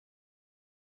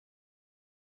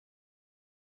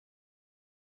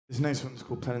This next one's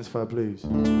called Penance for Blues.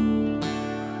 Can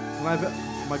I put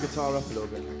my guitar up a little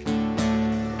bit?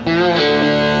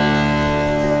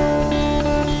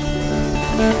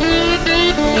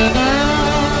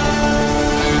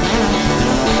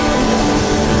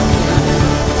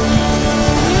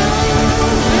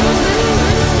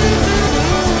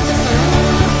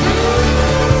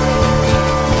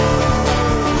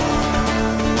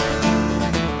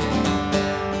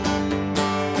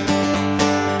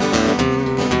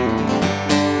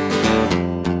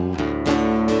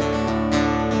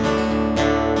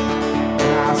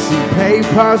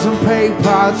 Papers and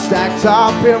papers, stacked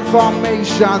up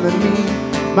information that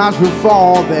need much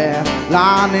before they're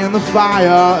lying in the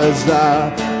fire as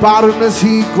the bottomless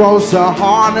heat grows to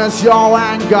harness your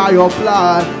anger, your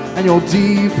blood, and your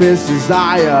deepest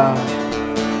desire.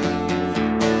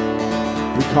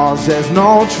 Because there's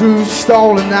no truth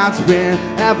stolen that's been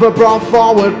ever brought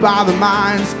forward by the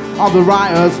minds of the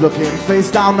writers looking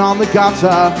face down on the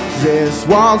gutter. This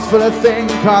world's full of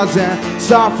thinkers and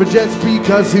suffragette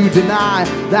speakers who deny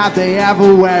that they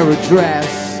ever wear a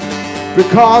dress.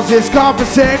 Because it's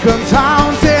godforsaken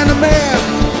towns in the myth.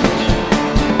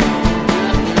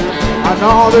 I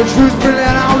know the truth's been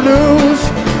let out loose,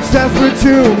 desperate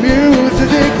to amuse as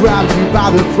it grabs you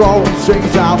by the throat and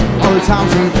strings out all the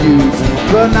times confused.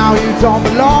 But now you don't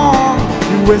belong.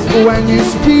 You whisper when you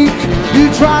speak. You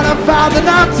try to find the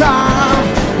night time,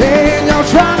 and you're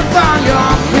trying to find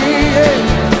your feet.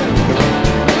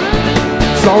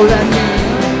 So let me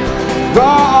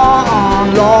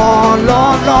run, Lord,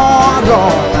 Lord, Lord,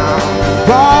 Lord, now.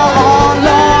 Run,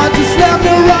 Lord, just let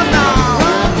me run now.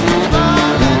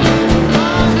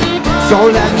 So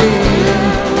let me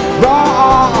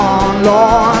run,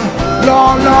 Lord,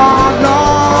 Lord, Lord,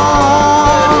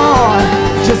 Lord,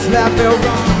 just let me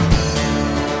run.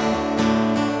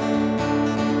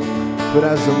 But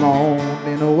as the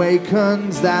morning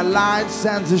awakens, that light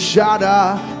sends a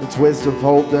shudder. The twist of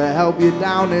hope to help you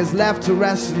down is left to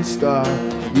rest and stir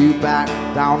you back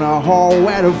down a hole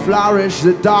where to flourish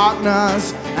the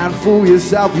darkness and fool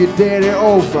yourself you did it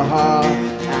all for her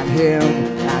and him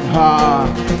and her.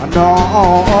 I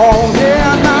know,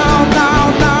 yeah, now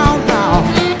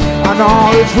I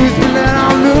know the truth's been let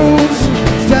out loose.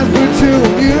 It's desperate to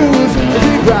abuse as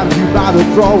it grabs you by the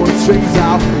throat and strings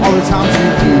out all the times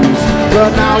confused.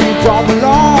 But now you don't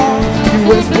belong. You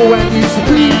whisper when you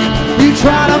speak. You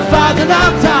try to find the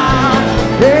night time,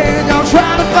 and you're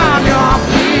trying to find your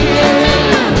feet.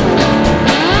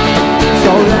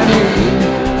 So let me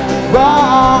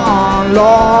run,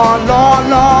 Lord, Lord,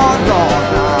 Lord, Lord,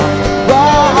 now.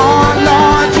 Run,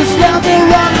 Lord, just let me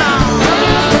run now.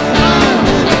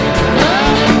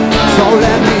 So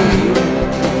let me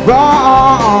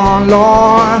run,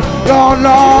 Lord, Lord,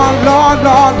 Lord, Lord,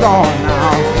 Lord, Lord,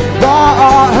 now.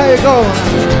 Lord, here you go.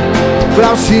 But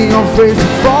I've seen your face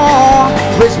before.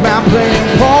 Rich man playing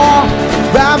poor,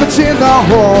 ravaging the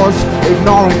horse,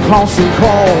 ignoring constant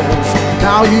calls.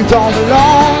 Now you don't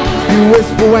belong. You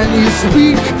whisper when you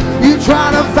speak. You try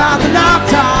to find the night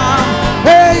time.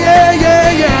 Hey, yeah,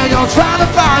 yeah, yeah. You're trying to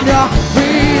find your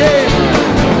freedom.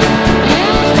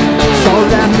 So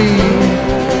let me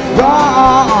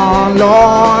run,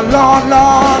 Lord, Lord,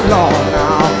 Lord, Lord,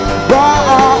 now.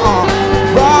 Run,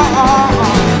 run.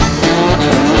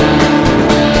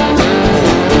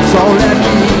 So let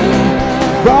me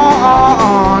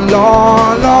run,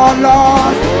 Lord, Lord,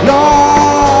 Lord,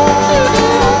 Lord.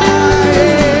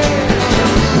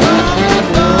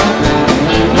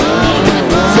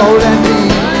 So let me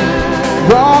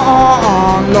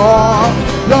run, Lord,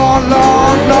 Lord,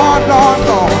 Lord, Lord, Lord,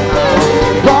 Lord.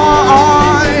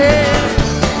 Run.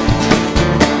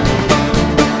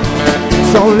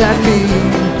 So let me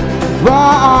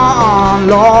run,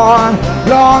 Lord,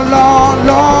 Lord, Lord,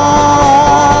 Lord.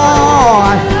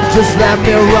 Just let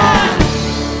me run.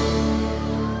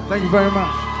 Thank you very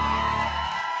much.